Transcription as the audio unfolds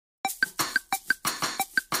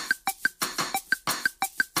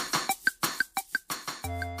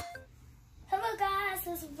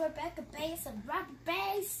Rebecca Bass and Robert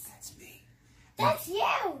Bass. That's me. That's you.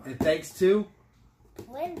 And thanks to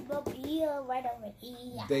Playmobil right over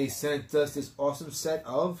here. they sent us this awesome set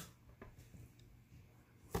of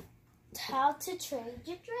How to Train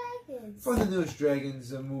Your Dragons. from the newest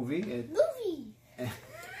Dragons movie. And Movie.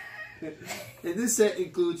 and this set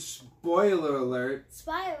includes, spoiler alert,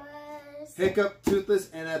 Spoilers. Hiccup, Toothless,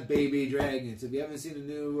 and a baby dragon. So if you haven't seen the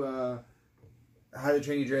new How to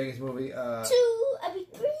Train Your Dragons movie,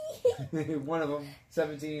 Three. one of them,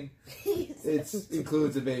 17, it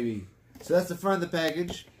includes a baby. So that's the front of the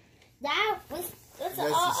package. That's That's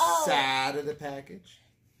the side of the package.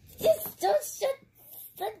 Just don't shut.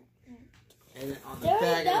 And then on the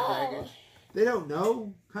back of the package, they don't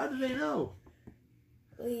know. How do they know?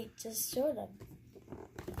 We just showed them.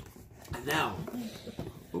 And now.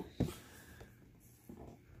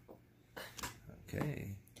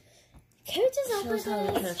 Okay. Can we just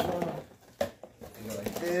open this? You go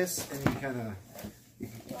like this, and you kind of.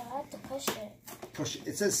 Well, I have to push it. Push it.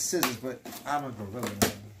 It says scissors, but I'm a gorilla.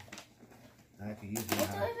 I can use I them.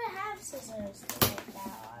 don't even have scissors like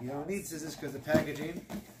that. You don't need scissors because the packaging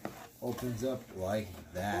opens up like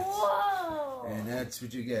that. Whoa! And that's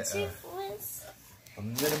what you get. Toothless. A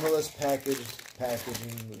minimalist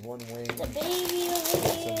packaging with one wing. The baby over Some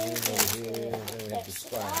here. wing over here. And then we have the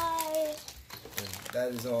spine. And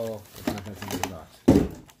that is all the contents in the box.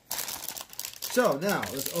 So now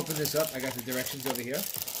let's open this up. I got the directions over here.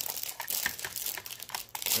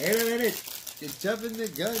 Wait a minute. You're jumping the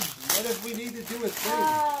gun. What if we need to do a thing?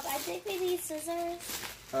 I think we need scissors.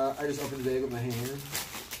 I just opened the bag with my hand.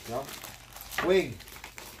 No. Wing.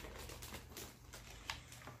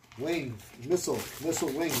 Wing. Missile. Missile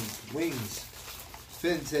wings. Wings.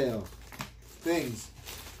 Fin tail. Things.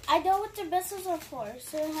 I know what the missiles are for,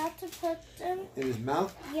 so I have to put them. In his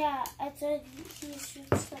mouth? Yeah, and then he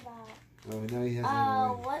shoots them out. Oh, now he has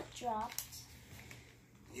Oh, what dropped?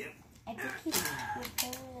 Yep. I think he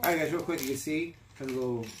Alright guys, real quick, you can see a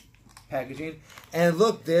little packaging. And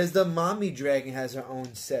look, there's the mommy dragon has her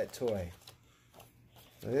own set toy.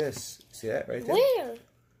 Look at this. See that right there? Where? In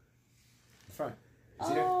front. You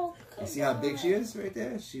see her? Oh, You see how big she is right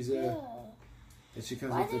there? She's a... Yeah. And she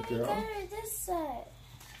comes Why with did the we girl. get her this set?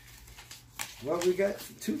 Well, we got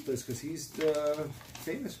Toothless because he's the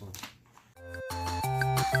famous one.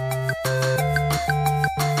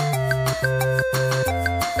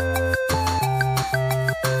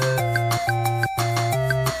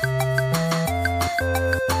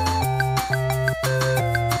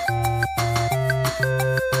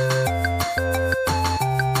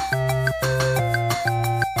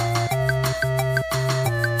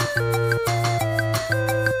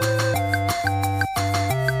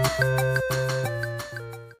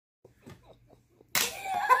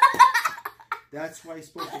 That's why he's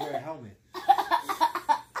supposed to wear a helmet.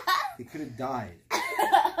 He could have died.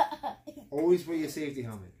 Always wear your safety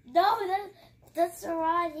helmet. No, that's the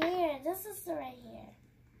right hair. This is the right hair.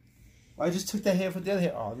 I just took that hair from the other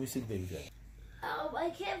hair. Oh, let me see the baby good. Oh, I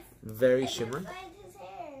can't. Very I can't shimmery. find his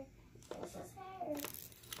hair. Where's his hair?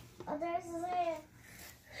 Oh, there's his hair.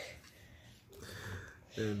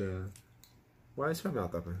 And why is her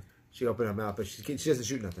mouth open? She opened her mouth, but she doesn't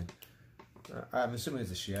shoot nothing. I'm assuming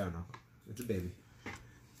it's a she. I don't know. It's a baby.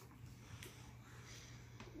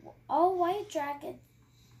 Oh, white dragon.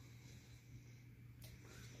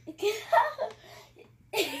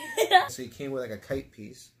 So he came with like a kite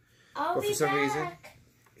piece. I'll But be for some back. reason,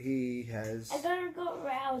 he has... I gotta go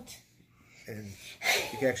around. And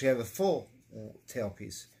you can actually have a full tail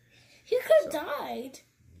piece. He could have died.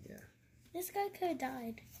 Yeah. This guy could have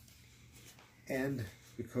died. And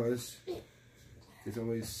because there's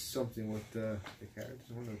always something with the characters.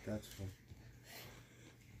 I wonder what that's for.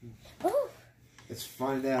 Oh. Let's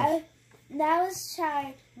find out. Now let's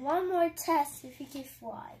try one more test if he can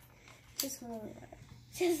fly. Just one more.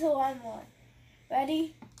 Just one more.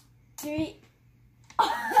 Ready? 3.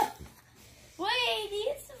 Wait, he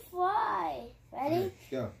needs to fly. Ready? Okay,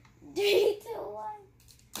 go. 3, 2,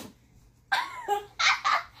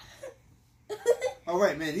 1.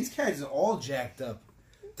 Alright, man, these characters are all jacked up.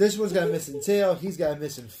 This one's got a missing tail. He's got a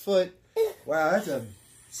missing foot. Wow, that's a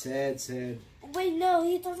sad... Wait, no,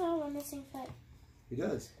 he doesn't have a missing foot. He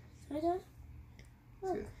does. He does?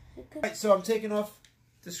 Look. Alright, so I'm taking off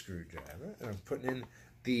the screwdriver. And I'm putting in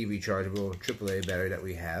the rechargeable AAA battery that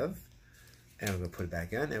we have. And I'm going to put it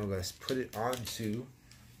back in. And we're going to put it onto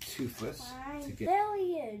Toothless. 5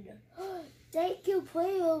 billion. Thank you,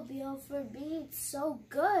 Playmobil, for being so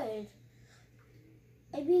good.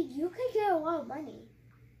 I mean, you could get a lot of money.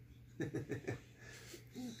 You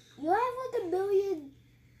have like 1 million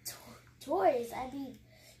toys. I mean,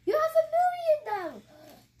 you have 1 million now.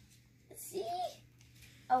 See?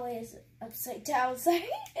 Oh, wait, it's upside down. Sorry.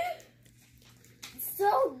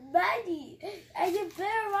 So many. And you've been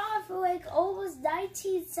around for like almost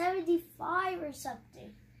 1975 or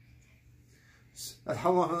something.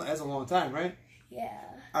 How long? That's a long time, right? Yeah.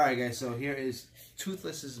 All right, guys. So here is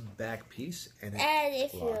Toothless's back piece, and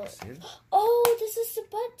if locks in. Oh, this is the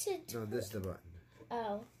button. No, this is the button.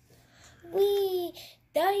 Oh.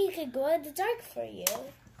 Now he can go in the dark for you.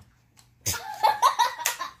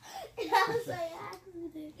 That was by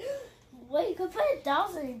accident. Wait, you could put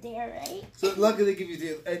 $1,000 in there, right? So luckily they give you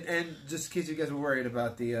the and just in case you guys were worried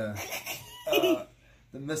about the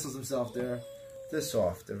missiles themselves, they're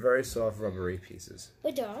soft. They're very soft, rubbery pieces.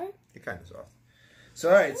 But they are? They're kind of soft. So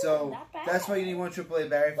all right, so not bad. that's what you need one AAA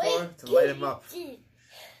battery for, to light them up. You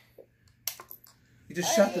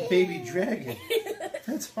just shot the baby dragon.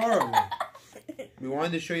 That's horrible. We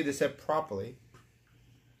wanted to show you the set properly.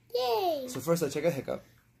 Yay! So first, let's check out Hiccup.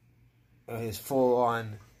 He's full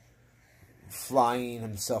on flying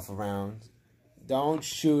himself around. Don't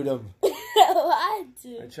shoot him. I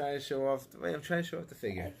do. I'm trying to show off. I'm trying to show off the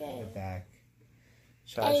figure. Okay. The back.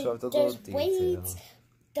 Trying to show off the little detail. Weights.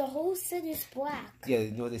 The whole set is black. Yeah,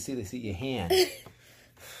 you know what they see? They see your hand.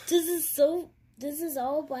 This is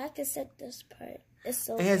all black except this part. It's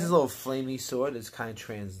so. It has this little flamey sword that's kind of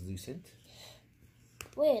translucent.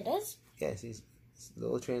 Wait, that's. Yeah, see, it's a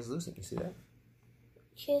little translucent. You see that?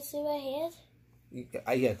 Can't see my hand.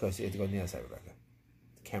 Yeah, of course. You have to go on the other side, Rebecca.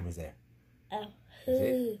 The camera's there. Oh.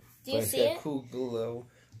 Do you see it? Cool little,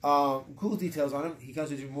 cool details on him. He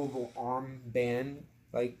comes with removable armband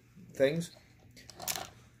like things,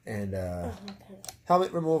 and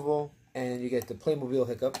helmet removable, and you get the Playmobil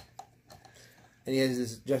Hiccup, and he has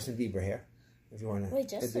this Justin Bieber hair. If you want to. Wait,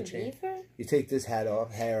 Justin Bieber? You take this hair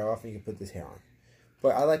off, and you can put this hair on.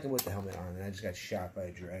 But I like him with the helmet on, and I just got shot by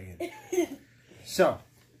a dragon. So,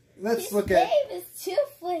 let's look at. His name is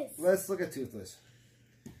Toothless. Let's look at Toothless.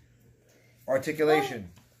 Articulation,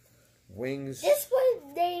 wings. This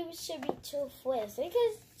one's name should be Toothless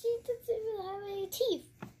because she doesn't even have any teeth.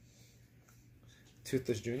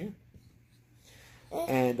 Toothless Jr.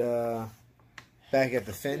 And back at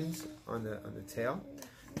the fins on the tail.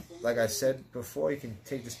 Like I said before, you can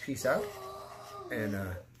take this piece out and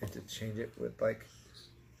interchange it with like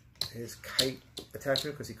his kite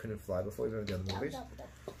attachment because he couldn't fly before even in the other movies.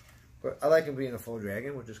 But I like him being a full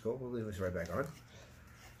dragon, which is cool. We'll leave this right back on.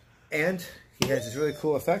 And he has this really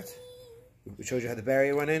cool effect. It shows you how the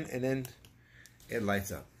barrier went in, and then it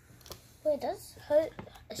lights up. Wait, that's hurt.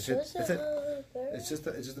 It's just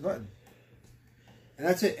the button. And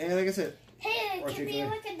that's it. And like I said, hey, it can be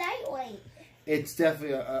like a nightlight. It's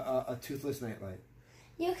definitely a toothless nightlight.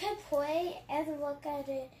 You can play and look at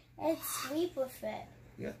it and sleep with it.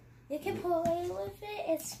 Yeah. You can play with it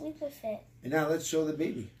and sleep with it. And now let's show the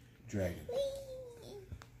baby dragon.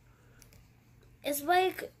 It's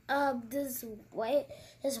like this white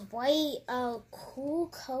cool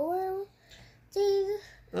color thing.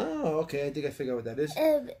 Oh, okay. I think I figured out what that is.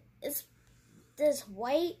 It's this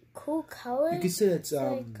white cool color. You can say it's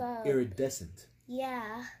like, iridescent.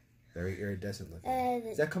 Yeah. Very iridescent looking. And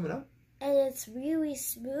is that coming up? And it's really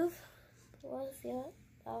smooth. Want to feel it?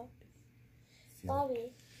 Oh.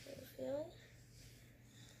 Bobby, feel it?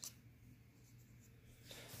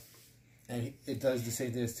 And it does the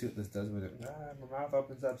same thing as Toothless does with it. My mouth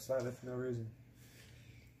opens up slightly for no reason.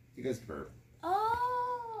 You guys burp.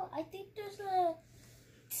 Oh, I think there's a.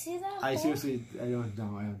 See that hole? I seriously, I don't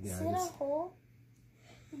know. See that hole?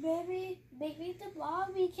 Maybe the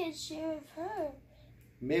mommy can share with her.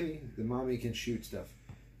 Maybe the mommy can shoot stuff.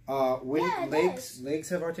 Legs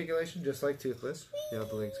have articulation just like Toothless. You know,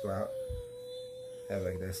 the legs go out. Have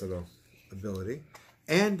like this little ability.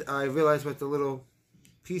 And I realized about the little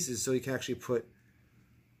pieces, so you can actually put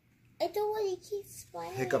I don't want to keep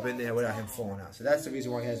smiling. Hiccup in there without him falling out. So that's the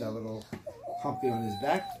reason why he has that little humpy on his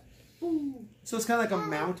back. So it's kind of like a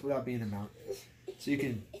mount without being a mount. So you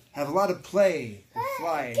can have a lot of play and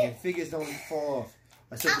fly, and your figures don't fall off.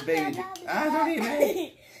 I said the baby. Don't eat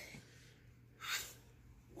me.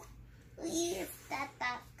 Yep.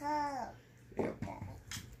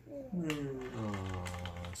 Oh,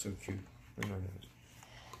 so cute.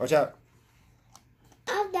 Watch out.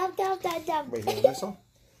 Wait, you have a whistle?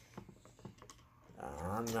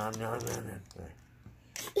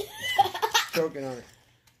 Choking on it.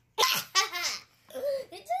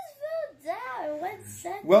 It just fell down. 1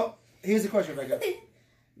 second. Well, here's the question, Rebecca.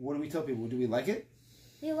 What do we tell people? Do we like it?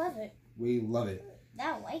 We love it. We love it.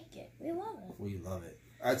 Not like it. We love it. We love it.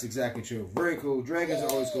 That's exactly true. Very cool. Dragons are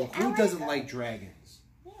always cool. Who doesn't like dragons?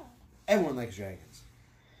 Yeah. Everyone likes dragons.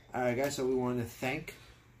 All right, guys. So we wanted to thank.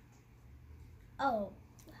 Oh.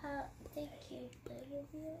 Thank you,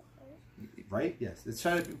 Playmobil. Right? Yes. Let's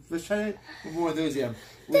try to with more enthusiasm.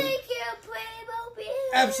 Thank you,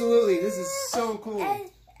 Playmobil. Absolutely. This is so cool.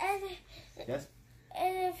 And Yes.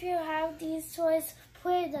 And if you have these toys,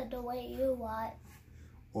 play them the way you want.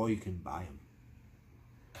 Or you can buy them.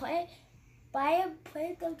 Buy them,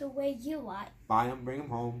 play them the way you want. Buy them, bring them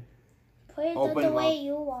home. Play them the way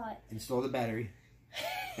you want. Install the battery.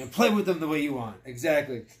 And play with them the way you want.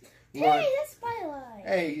 Exactly. Hey, that's my line.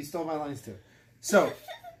 Hey, you stole my lines too. So,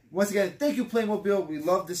 once again, thank you, Playmobil. We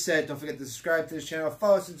love the set. Don't forget to subscribe to this channel.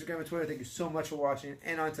 Follow us on Instagram and Twitter. Thank you so much for watching.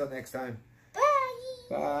 And until next time. Bye.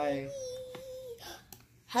 Bye.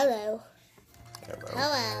 Hello. Hello.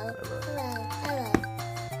 Hello. Hello. Hello.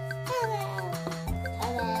 Hello.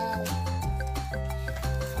 Hello.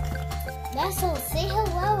 Nestle, say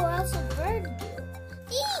hello or else I'll burn you.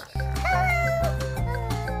 Hello.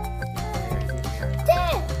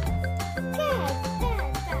 Dad.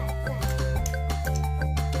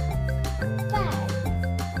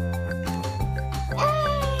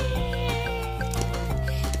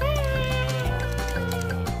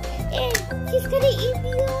 He's gonna eat me.